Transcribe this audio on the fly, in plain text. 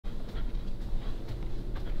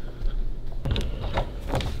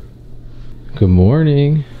Good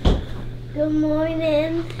morning. Good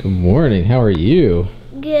morning. Good morning. How are you?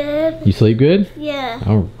 Good. You sleep good? Yeah.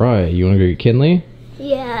 All right. You want to go get Kinley?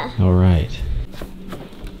 Yeah. All right.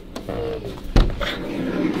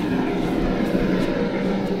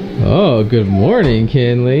 Oh, good morning,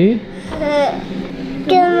 Kinley. Good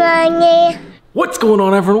morning. What's going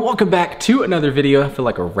on, everyone? Welcome back to another video. I feel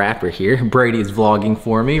like a rapper here. Brady is vlogging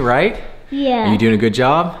for me, right? Yeah. Are you doing a good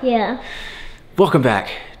job? Yeah. Welcome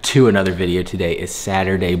back to another video. Today is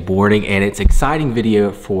Saturday morning and it's an exciting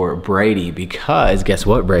video for Brady because guess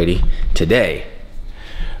what, Brady? Today,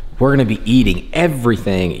 we're gonna be eating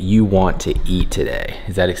everything you want to eat today.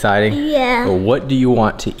 Is that exciting? Yeah. Well, what do you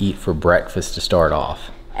want to eat for breakfast to start off?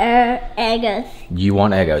 Egos. You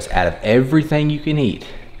want Eggos. Out of everything you can eat,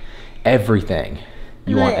 everything.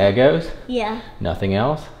 You want Eggos? Yeah. Nothing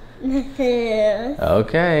else? Okay.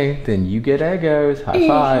 Okay, then you get Eggos. High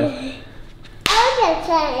five.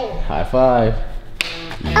 High five.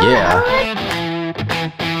 Yeah.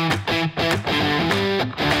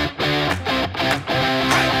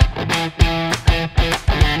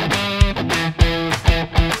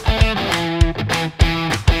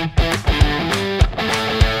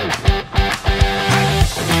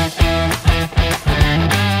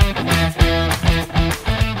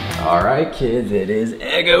 All right, kids, it is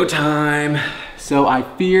Eggo time. So I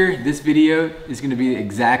fear this video is gonna be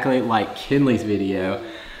exactly like Kinley's video.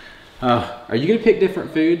 Are you gonna pick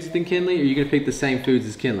different foods than Kinley, or are you gonna pick the same foods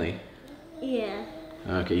as Kinley? Yeah.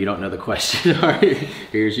 Okay, you don't know the question. All right,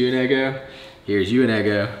 here's you an Eggo, here's you an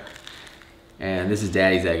Eggo, and this is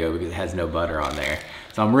Daddy's Eggo because it has no butter on there.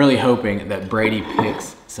 So I'm really hoping that Brady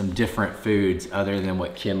picks some different foods other than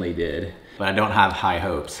what Kinley did, but I don't have high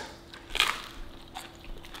hopes.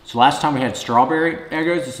 So last time we had strawberry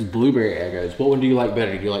Eggos, this is blueberry Eggos. What one do you like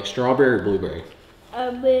better? Do you like strawberry or blueberry?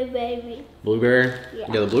 Blueberry. Blueberry? Yeah.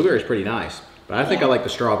 Yeah, the blueberry is pretty nice, but I think I like the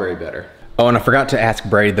strawberry better. Oh, and I forgot to ask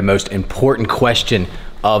Brady the most important question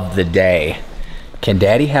of the day. Can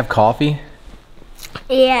Daddy have coffee?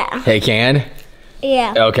 Yeah. He can?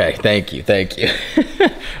 Yeah. Okay, thank you, thank you.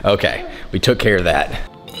 Okay, we took care of that.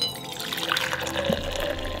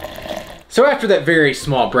 So after that very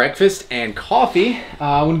small breakfast and coffee,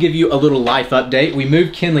 I want to give you a little life update. We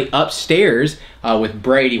moved Kinley upstairs with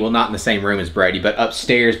Brady, well not in the same room as Brady, but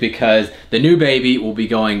upstairs because the new baby will be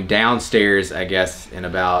going downstairs, I guess, in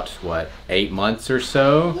about, what, 8 months or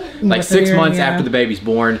so? Like 6 months after the baby's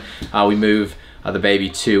born, we move the baby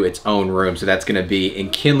to its own room. So that's gonna be in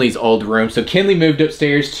Kinley's old room. So Kinley moved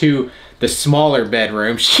upstairs to the smaller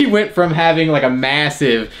bedroom. She went from having like a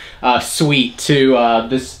massive suite to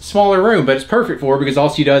this smaller room, but it's perfect for her because all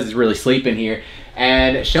she does is really sleep in here.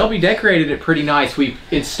 And Shelby decorated it pretty nice. We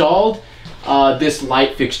installed this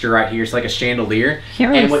light fixture right here. It's like a chandelier.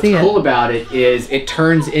 Can't really and what's see cool about it is it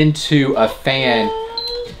turns into a fan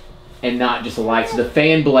and not just a light. So the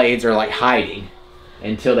fan blades are like hiding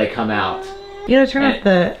until they come out. You gotta turn off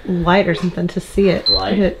the light or something to see it.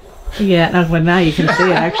 Light? Yeah, no, well now you can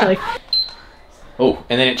see it actually. Oh,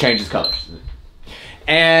 and then it changes colors.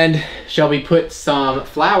 And Shelby put some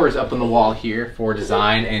flowers up on the wall here for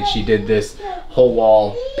design, and she did this whole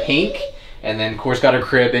wall pink. And then of course got her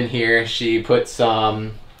crib in here. She put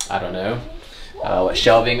some, I don't know,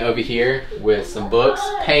 shelving over here with some books,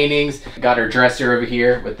 paintings. Got her dresser over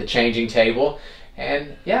here with the changing table.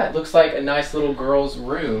 And yeah, it looks like a nice little girl's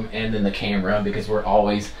room. And then the camera, because we're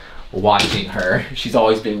always watching her. She's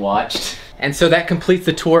always being watched. And so that completes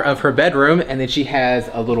the tour of her bedroom. And then she has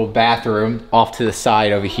a little bathroom off to the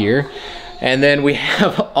side over here. And then we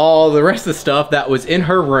have all the rest of the stuff that was in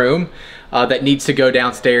her room that needs to go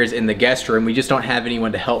downstairs in the guest room. We just don't have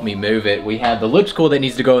anyone to help me move it. We have the lip school that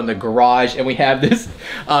needs to go in the garage, and we have this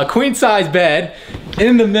queen size bed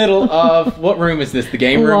in the middle of, what room is this? The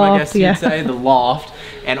game room, Loft, I guess you'd say, the loft.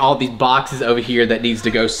 And all these boxes over here that needs to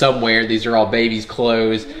go somewhere. These are all baby's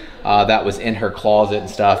clothes. That was in her closet and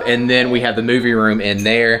stuff. And then we have the movie room in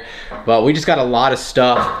there. But we just got a lot of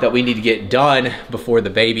stuff that we need to get done before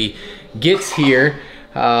the baby gets here.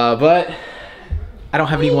 But I don't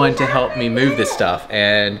have anyone to help me move this stuff.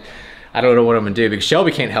 And I don't know what I'm gonna do because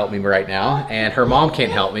Shelby can't help me right now. And her mom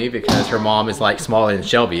can't help me because her mom is like smaller than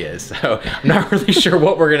Shelby is. So I'm not really sure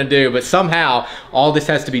what we're gonna do. But somehow all this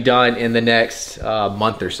has to be done in the next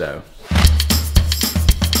month or so.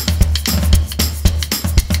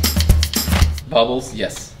 Bubbles?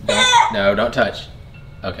 Yes. No, don't touch.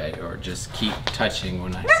 Okay, or just keep touching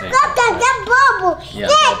when I say bubble. Yeah,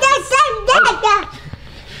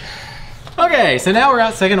 okay, so now we're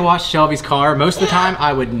outside gonna wash Shelby's car. Most of the time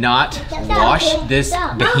I would not wash this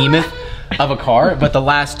behemoth of a car, but the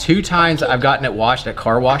last 2 times I've gotten it washed at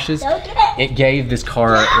car washes, it gave this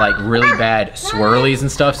car like really bad swirlies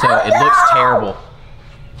and stuff, so it looks terrible.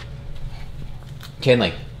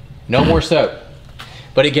 Kinley, no more soap.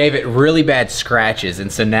 But it gave it really bad scratches,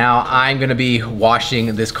 and so now I'm gonna be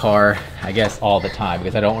washing this car, I guess, all the time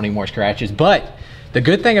because I don't want any more scratches. But the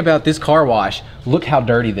good thing about this car wash, look how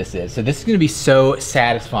dirty this is. So this is gonna be so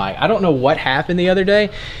satisfying. I don't know what happened the other day.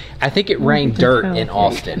 I think it rained dirt in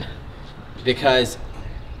Austin because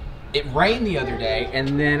it rained the other day,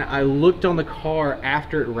 and then I looked on the car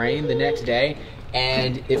after it rained the next day,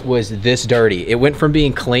 and it was this dirty. It went from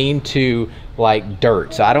being clean to like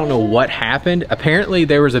dirt. So I don't know what happened. Apparently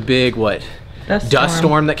there was a big dust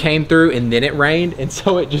storm that came through, and then it rained, and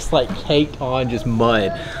so it just like caked on just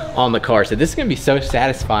mud on the car. So this is gonna be so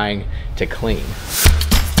satisfying to clean.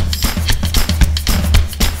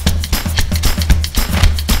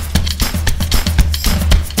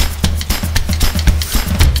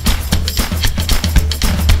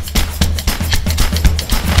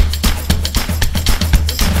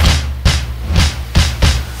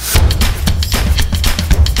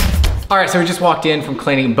 All right, so we just walked in from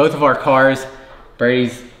cleaning both of our cars.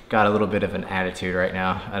 Brady's got a little bit of an attitude right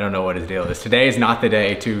now. I don't know what his deal is. Today is not the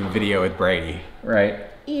day to video with Brady, right?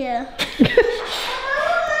 Yeah.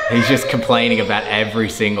 He's just complaining about every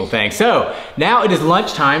single thing. So now it is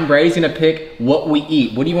lunchtime. Brady's gonna pick what we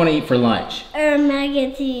eat. What do you wanna eat for lunch? Mac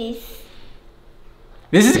and cheese.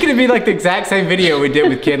 This is gonna be like the exact same video we did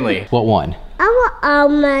with Kinley. What one? I want all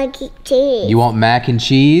mac and cheese. You want mac and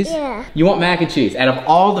cheese? Yeah. You want mac and cheese. Out of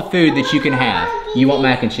all the food that you can have, you want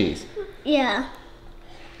mac and cheese. Yeah.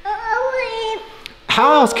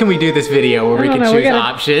 How else can we do this video where we can choose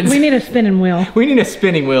options? We need a spinning wheel. We need a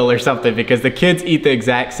spinning wheel or something because the kids eat the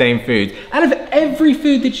exact same foods. Out of every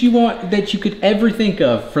food that you want, that you could ever think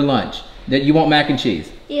of for lunch, that you want mac and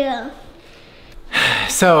cheese. Yeah.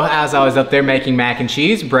 So as I was up there making mac and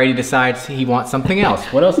cheese, Brady decides he wants something else.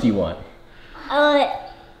 What else do you want?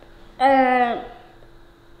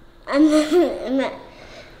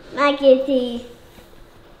 Mac and cheese.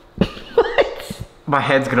 What? My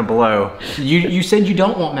head's gonna blow. You said you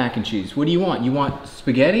don't want mac and cheese. What do you want? You want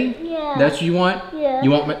spaghetti? Yeah. That's what you want? Yeah.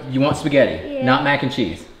 You want spaghetti, Yeah. not mac and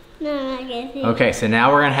cheese. No, mac and cheese. Okay, so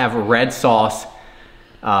now we're gonna have red sauce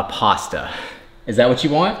pasta. Is that what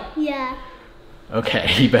you want? Yeah. Okay,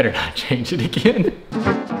 you better not change it again.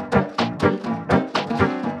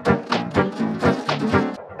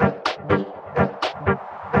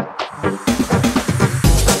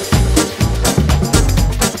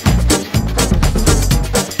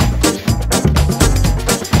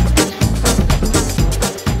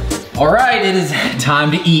 All right, it is time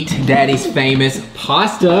to eat Daddy's famous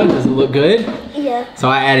pasta. Does it look good? Yeah. So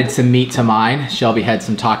I added some meat to mine. Shelby had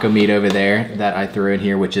some taco meat over there that I threw in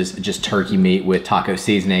here, which is just turkey meat with taco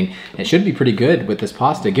seasoning. It should be pretty good with this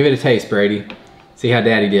pasta. Give it a taste, Brady. See how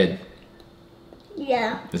Daddy did.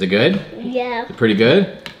 Yeah. Is it good? Yeah. Is it pretty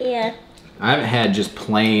good? Yeah. I haven't had just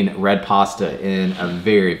plain red pasta in a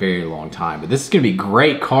very, very long time, but this is gonna be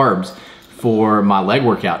great carbs for my leg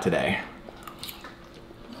workout today.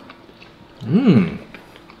 Mmm.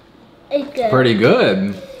 It's good. Pretty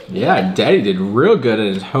good. Yeah, Daddy did real good at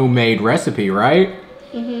his homemade recipe, right?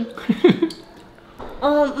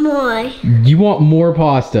 More. You want more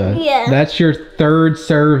pasta? Yeah. That's your 3rd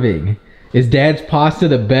serving. Is Dad's pasta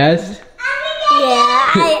the best? Yeah,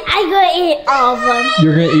 I gonna eat all of them.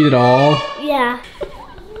 You're gonna eat it all? Yeah.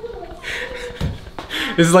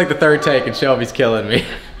 This is like the 3rd take and Shelby's killing me.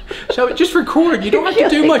 Shelby, just record. You don't have to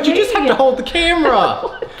do much. You just have to hold the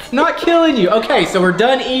camera. Not killing you. Okay, so we're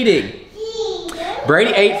done eating.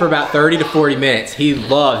 Brady ate for about 30 to 40 minutes. He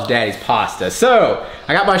loves Daddy's pasta. So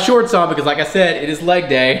I got my shorts on because like I said, it is leg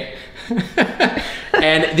day.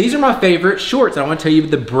 And these are my favorite shorts. I want to tell you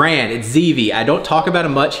the brand. It's Zeevy. I don't talk about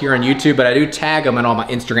them much here on YouTube, but I do tag them in all my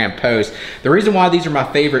Instagram posts. The reason why these are my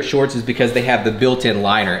favorite shorts is because they have the built-in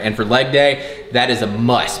liner. And for leg day, that is a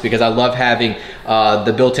must because I love having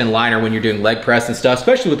the built-in liner when you're doing leg press and stuff,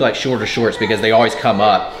 especially with like shorter shorts because they always come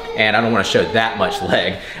up and I don't want to show that much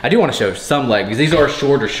leg. I do want to show some leg because these are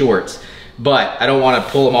shorter shorts, but I don't want to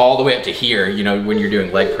pull them all the way up to here, you know, when you're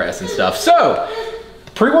doing leg press and stuff. So,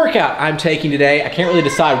 pre-workout I'm taking today. I can't really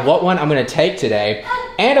decide what one I'm gonna take today.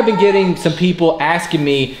 And I've been getting some people asking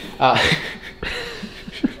me,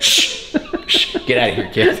 shh, get out of here,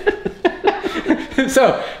 kid.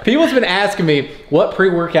 So, people's been asking me what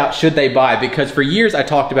pre-workout should they buy because for years I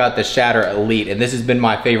talked about the Shatter Elite and this has been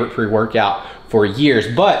my favorite pre-workout for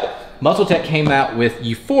years, but Muscle Tech came out with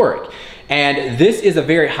Euphoric. And this is a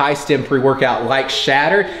very high stem pre-workout like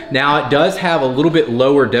Shatter. Now it does have a little bit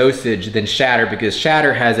lower dosage than Shatter because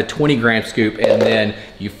Shatter has a 20 gram scoop and then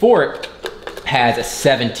Euphoric has a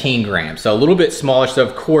 17 grams, so a little bit smaller. So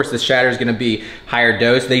of course the Shatter is going to be higher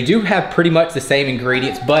dose. They do have pretty much the same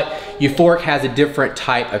ingredients, but Euphoric has a different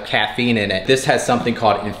type of caffeine in it. This has something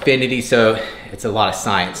called Infinity, so it's a lot of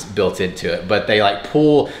science built into it, but they like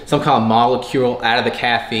pull some kind of molecule out of the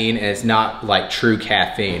caffeine and it's not like true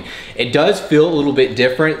caffeine. It does feel a little bit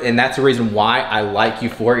different, and that's the reason why I like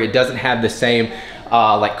Euphoric. It doesn't have the same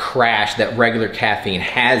like crash that regular caffeine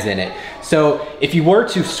has in it. So if you were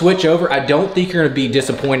to switch over, I don't think you're gonna be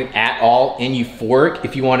disappointed at all in Euphoric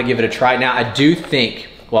if you wanna give it a try. Now I do think,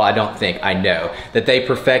 well, I don't think, I know that they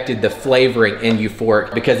perfected the flavoring in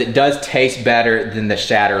Euphoric because it does taste better than the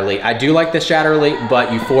Shatter Elite. I do like the Shatter Elite, but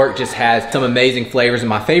Euphoric just has some amazing flavors, and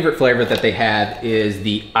my favorite flavor that they have is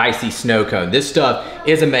the Icy Snow Cone. This stuff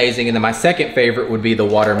is amazing, and then my second favorite would be the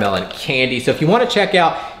Watermelon Candy. So if you wanna check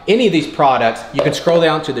out any of these products, you can scroll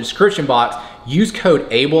down to the description box, use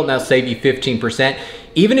code ABLE, and that'll save you 15%.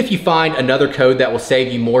 Even if you find another code that will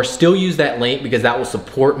save you more, still use that link because that will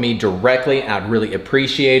support me directly and I'd really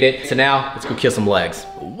appreciate it. So now let's go kill some legs.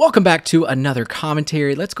 Welcome back to another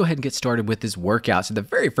commentary. Let's go ahead and get started with this workout. So the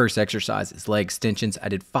very first exercise is leg extensions. I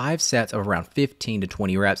did 5 sets of around 15 to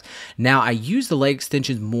 20 reps. Now I use the leg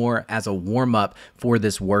extensions more as a warm up for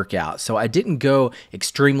this workout. So I didn't go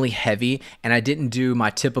extremely heavy and I didn't do my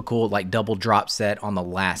typical like double drop set on the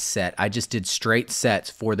last set. I just did straight sets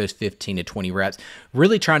for those 15 to 20 reps,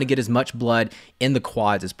 really trying to get as much blood in the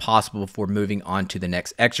quads as possible before moving on to the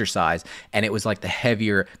next exercise. And it was like the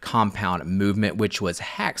heavier compound movement, which was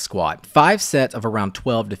hack squat. 5 sets of around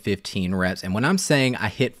 12 to 15 reps. And when I'm saying I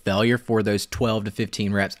hit failure for those 12 to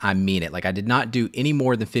 15 reps, I mean it. Like I did not do any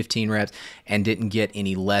more than 15 reps and didn't get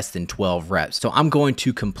any less than 12 reps. So I'm going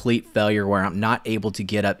to complete failure where I'm not able to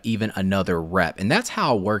get up even another rep. And that's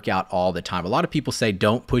how I work out all the time. A lot of people say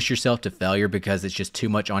don't push yourself to failure because it's just too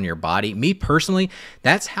much on your body. Me personally,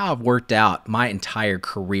 that's how I've worked out my entire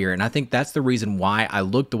career. And I think that's the reason why I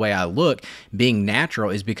look the way I look, being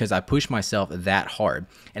natural, is because I push myself that hard.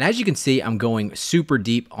 And as you can see, I'm going super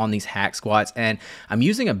deep on these hack squats and I'm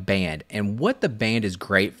using a band. And what the band is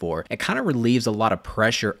great for, it kind of relieves a lot of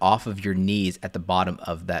pressure off of your knees at the bottom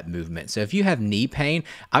of that movement. So if you have knee pain,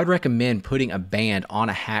 I would recommend putting a band on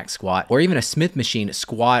a hack squat or even a Smith machine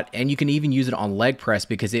squat. And you can even use it on leg press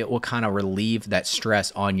because it will kind of relieve that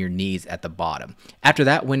stress on your knees at the bottom. After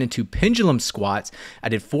that, went into pendulum squats. I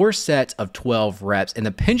did 4 sets of 12 reps. And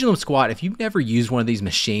the pendulum squat, if you've never used one of these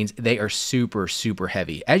machines, they are super, super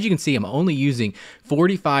heavy. As you can see, I'm only using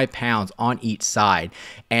 45 pounds on each side.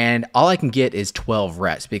 And all I can get is 12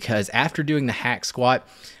 reps because after doing the hack squat,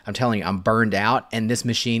 I'm telling you, I'm burned out, and this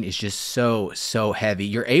machine is just so heavy.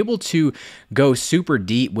 You're able to go super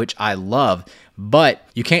deep, which I love, but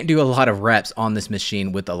you can't do a lot of reps on this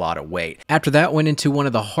machine with a lot of weight. After that, went into one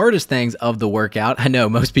of the hardest things of the workout. I know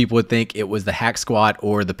most people would think it was the hack squat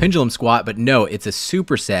or the pendulum squat, but no, it's a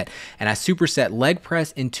superset, and I superset leg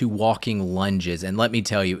press into walking lunges, and let me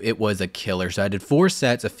tell you, it was a killer. So I did 4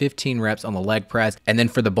 sets of 15 reps on the leg press, and then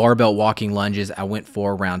for the barbell walking lunges, I went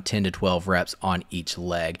for around 10 to 12 reps on each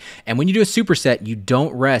leg. And when you do a superset, you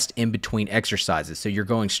don't rest in between exercises. So you're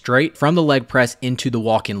going straight from the leg press into the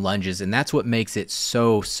walking lunges, and that's what makes it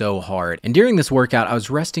so hard. And during this workout, I was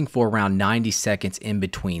resting for around 90 seconds in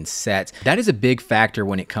between sets. That is a big factor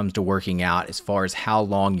when it comes to working out as far as how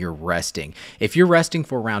long you're resting. If you're resting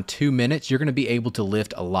for around 2 minutes, you're going to be able to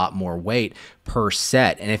lift a lot more weight per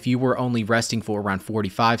set. And if you were only resting for around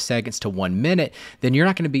 45 seconds to 1 minute, then you're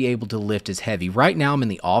not going to be able to lift as heavy. Right now, I'm in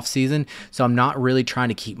the off season, so I'm not really trying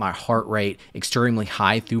to keep my heart rate extremely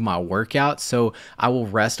high through my workout. So I will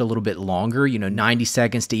rest a little bit longer, 90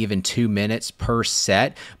 seconds to even 2 minutes per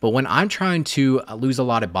set. But when I'm trying to lose a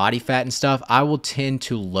lot of body fat and stuff, I will tend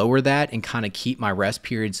to lower that and kind of keep my rest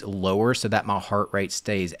periods lower so that my heart rate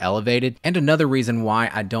stays elevated. And another reason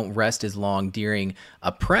why I don't rest as long during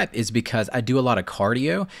a prep is because I do a lot of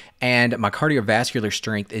cardio, and my cardiovascular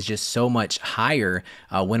strength is just so much higher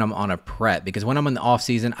when I'm on a prep, because when I'm in the off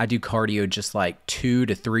season, I do cardio just like 2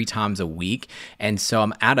 to 3 times a week. And so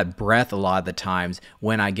I'm out of breath a lot of the times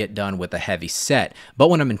when I get done with a heavy set. But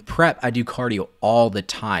when I'm in prep, I do cardio all the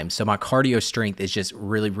time. So my cardio strength is just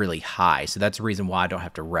really high. So that's the reason why I don't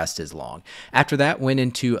have to rest as long. After that, went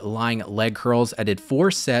into lying leg curls. I did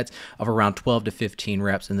 4 sets of around 12 to 15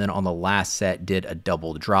 reps. And then on the last set, did a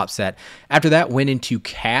double drop set. After that, went into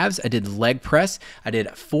calves. I did leg press. I did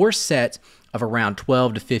 4 sets of around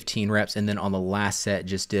 12 to 15 reps, and then on the last set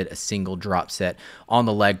just did a single drop set on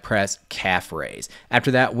the leg press calf raise.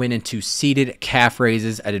 After that, went into seated calf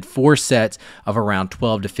raises. I did 4 sets of around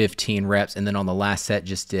 12 to 15 reps, and then on the last set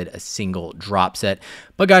just did a single drop set.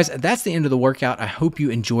 But guys, that's the end of the workout. I hope you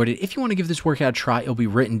enjoyed it. If you want to give this workout a try, it'll be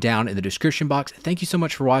written down in the description box. Thank you so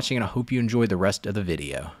much for watching, and I hope you enjoy the rest of the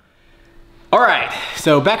video. All right,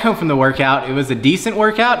 so back home from the workout. It was a decent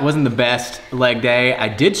workout. It wasn't the best leg day. I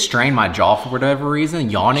did strain my jaw for whatever reason,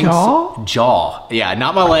 yawning. Jaw? Yeah,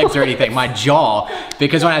 not my legs or anything, my jaw.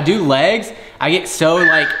 Because when I do legs, I get so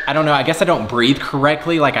like, I don't know, I guess I don't breathe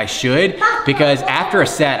correctly like I should, because after a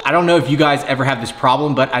set, I don't know if you guys ever have this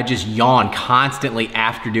problem, but I just yawn constantly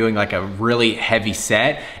after doing like a really heavy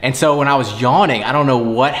set. And so when I was yawning, I don't know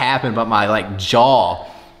what happened, but my like jaw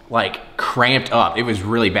like cramped up. It was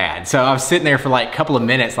really bad. So I was sitting there for like a couple of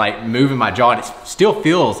minutes, like moving my jaw, and it still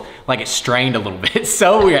feels like it's strained a little bit. It's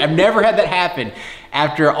so weird. I've never had that happen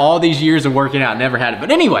after all these years of working out. Never had it.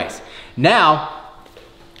 But anyways, now,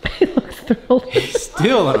 He looks thrilled. he's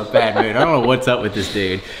still in a bad mood. I don't know what's up with this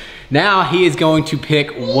dude. Now he is going to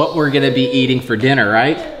pick what we're gonna be eating for dinner,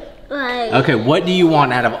 right? Right. Okay, what do you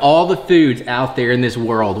want out of all the foods out there in this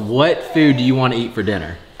world? What food do you want to eat for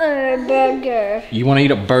dinner? Burger. You want to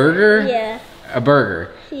eat a burger? Yeah. A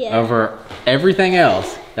burger? Yeah. Over everything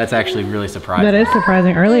else? That's actually really surprising. That is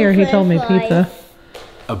surprising. Earlier he told me French pizza. fries.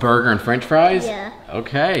 A burger and french fries? Yeah.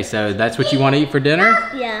 Okay, so that's what you want to eat for dinner?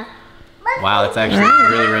 Yeah. Wow, that's actually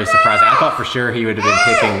really surprising. I thought for sure he would have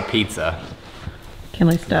been picking pizza.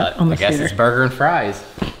 Kinley's stuck on the I guess scooter. it's burger and fries.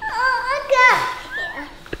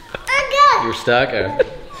 You're stuck?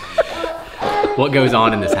 What goes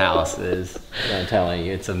on in this house is, I'm telling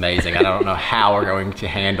you, it's amazing. I don't know how we're going to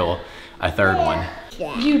handle a third one.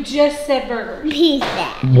 You just said burgers. Pizza.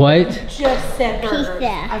 What? Just said burgers. Pizza.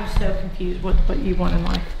 I'm so confused with what you want in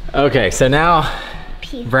life. Okay, so now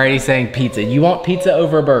Brady's saying pizza. You want pizza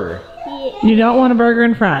over a burger? You don't want a burger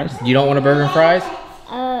and fries. You don't want a burger and fries?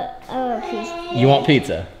 Pizza. You want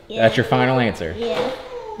pizza? That's your final answer? Yeah.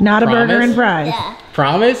 Not a burger Promise? and fries. Yeah.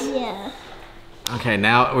 Promise? Yeah. Okay,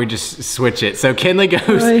 now we just switch it. So Kinley goes,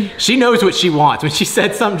 Really? she knows what she wants. When she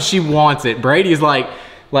said something, she wants it. Brady's like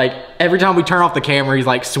every time we turn off the camera, he's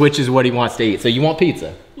like switches what he wants to eat. So you want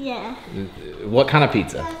pizza? Yeah. What kind of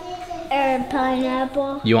pizza?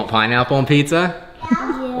 Pineapple. You want pineapple on pizza?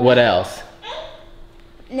 Yeah. What else?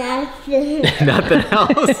 Nothing. Nothing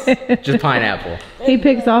else? Just pineapple. He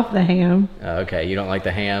picks off the ham. Okay, you don't like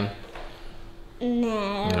the ham?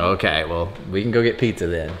 No. Okay, well, we can go get pizza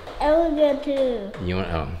then. I will go too. You want,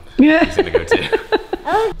 oh, Yeah. he's gonna go too.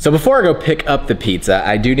 So before I go pick up the pizza,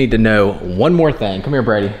 I do need to know one more thing. Come here,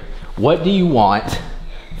 Brady. What do you want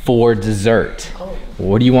for dessert?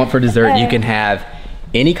 What do you want for dessert? You can have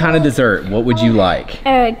any kind of dessert. What would you like?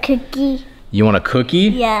 Cookie. You want a cookie?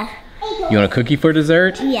 Yeah. You want a cookie for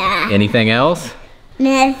dessert? Yeah. Anything else?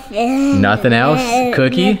 Nothing. Nothing else?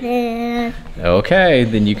 Cookie? Nothing. Okay,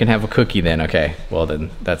 then you can have a cookie then. Okay, well then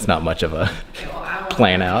that's not much of a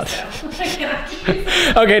plan out.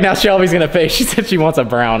 Okay, now Shelby's gonna pay. She said she wants a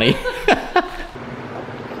brownie.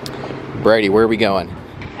 Brady, where are we going?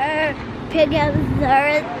 Pick up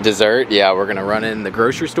dessert. Dessert? Yeah, we're gonna run in the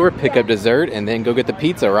grocery store, pick up dessert, and then go get the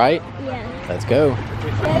pizza, right? Yeah. Let's go.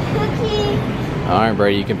 Cookie. All right,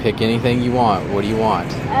 Brady, you can pick anything you want. What do you want?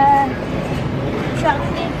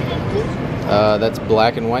 Chocolate cookie. That's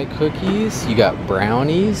black and white cookies. You got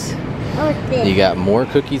brownies. What's this? You got more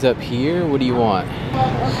cookies up here. What do you want?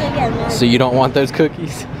 So you don't want those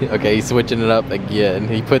cookies? Okay, he's switching it up again.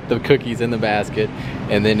 He put the cookies in the basket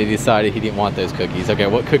and then he decided he didn't want those cookies. Okay,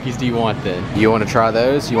 what cookies do you want then? You want to try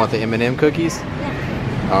those? You want the M&M cookies?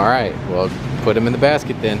 Yeah. All right, well, put them in the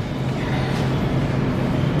basket then.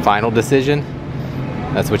 Final decision?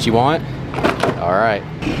 That's what you want? All right.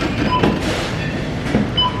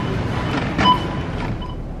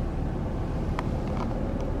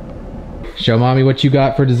 Show mommy what you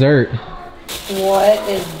got for dessert. What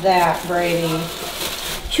is that, Brady?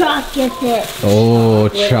 Chocolate chip. Oh,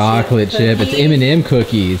 Chocolate chocolate chip chip. It's M&M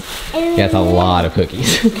cookies. Yeah, it's a lot of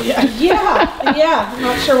cookies. Yeah. I'm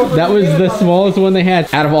not sure what That was the smallest one they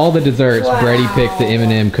had. Out of all the desserts, Brady picked the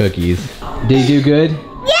M&M cookies. Did he do good?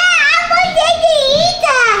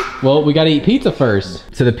 Well, we gotta eat pizza first.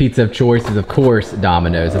 So the pizza of choice is, of course,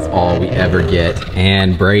 Domino's. That's all we ever get.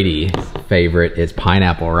 And Brady's favorite is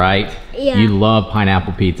pineapple, right? Yeah. You love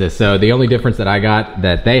pineapple pizza. So the only difference that I got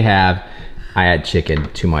that they have, I add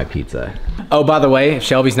chicken to my pizza. Oh, by the way, if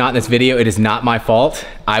Shelby's not in this video, it is not my fault.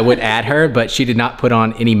 I would add her, but she did not put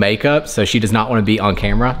on any makeup, so she does not want to be on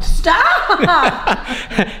camera. Stop!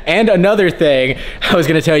 And another thing, I was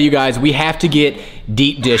gonna tell you guys, we have to get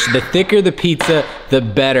deep dish. The thicker the pizza, the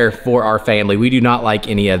better for our family. We do not like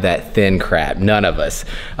any of that thin crap, none of us.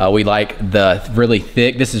 We like the really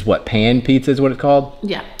thick, this is what, pan pizza is what it's called?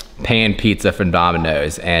 Yeah. Pan pizza from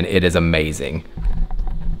Domino's, and it is amazing.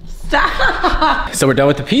 Stop! So we're done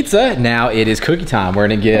with the pizza. Now it is cookie time. We're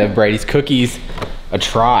gonna give Brady's cookies a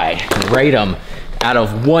try. Rate them out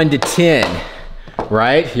of 1 to 10.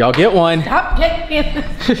 Right? Y'all get one. Stop getting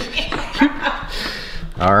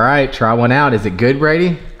All right, try one out. Is it good,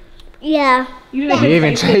 Brady? Yeah. You You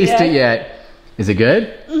even taste it yet. Is it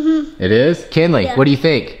good? Mm-hmm. It is? Kinley, what do you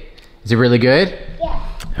think? Is it really good? Yeah.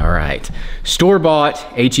 All right. Store-bought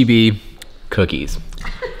HEB cookies.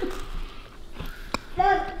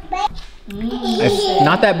 It's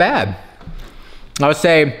not that bad. I would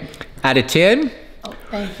say out of 10, Oh,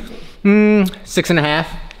 thank you. 6.5.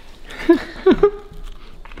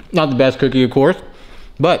 Not the best cookie, of course,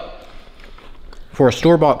 but for a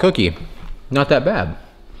store-bought cookie, not that bad.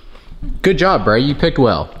 Good job, Bray. You picked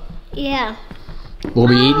well. Yeah. We'll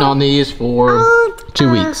be eating on these for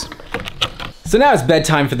 2 weeks. So now it's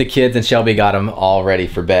bedtime for the kids, and Shelby got them all ready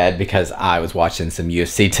for bed because I was watching some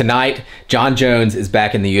UFC. Tonight, John Jones is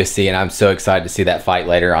back in the UFC, and I'm so excited to see that fight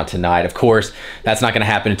later on tonight. Of course, that's not gonna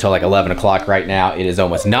happen until like 11 o'clock right now. It is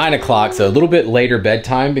almost 9 o'clock, so a little bit later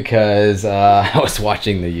bedtime because I was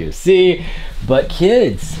watching the UFC. But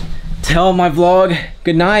kids, tell my vlog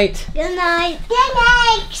good night. Good night. Good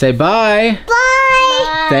night. Say bye.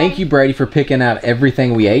 Bye. Thank you, Brady, for picking out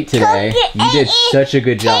everything we ate today. You did such a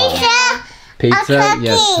good job. Pizza?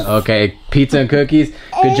 Yes. Okay. Pizza and cookies.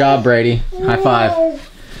 Good job, Brady. High five.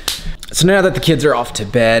 So now that the kids are off to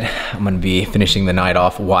bed, I'm gonna be finishing the night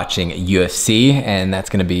off watching UFC, and that's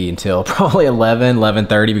gonna be until probably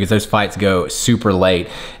 11:30 because those fights go super late.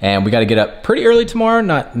 And we gotta get up pretty early tomorrow,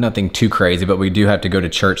 nothing too crazy, but we do have to go to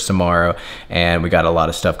church tomorrow, and we got a lot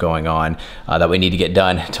of stuff going on that we need to get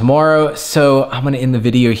done tomorrow. So I'm gonna end the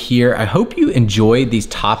video here. I hope you enjoyed these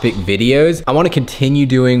topic videos. I wanna continue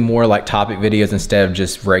doing more like topic videos instead of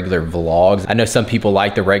just regular vlogs. I know some people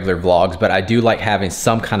like the regular vlogs, but I do like having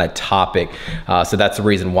some kind of topic. So that's the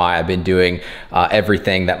reason why I've been doing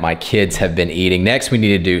everything that my kids have been eating. Next we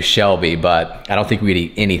need to do Shelby, but I don't think we'd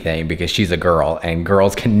eat anything because she's a girl and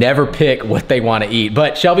girls can never pick what they want to eat.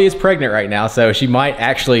 But Shelby is pregnant right now, so she might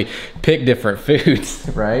actually pick different foods,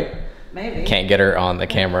 right? Maybe. Can't get her on the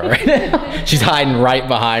camera right now. She's hiding right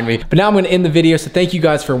behind me. But now I'm gonna end the video, so thank you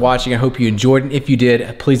guys for watching. I hope you enjoyed, and if you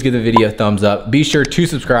did, please give the video a thumbs up. Be sure to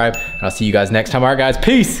subscribe, and I'll see you guys next time. All right, guys,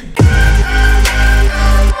 peace.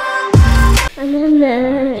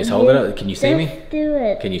 Just hold it up. Can you see me? Do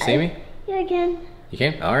it. Can you see me? Yeah, I can. You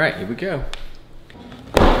can? All right, here we go.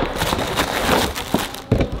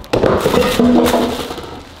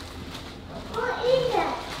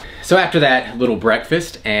 So after that little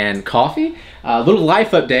breakfast and coffee, little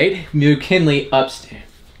life update. New Kinley upstairs.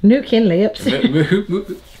 New Kinley upstairs.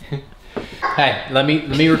 Hey, let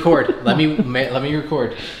me record. Let me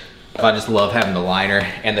record. I just love having the liner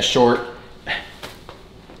and the short.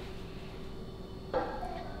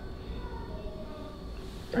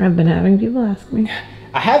 I've been having people ask me.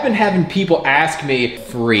 I have been having people ask me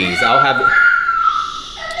freeze. I'll have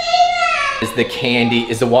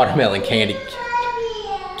is the watermelon candy.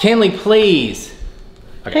 Kinley, please.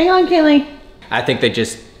 Okay. Hang on, Kinley. I think they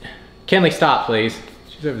just Kinley, stop, please.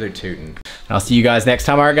 She's over there tooting. I'll see you guys next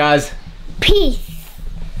time, all right, guys? Peace.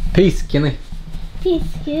 Peace, Kinley. Peace,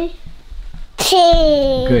 good.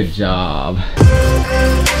 Cheese. Good job.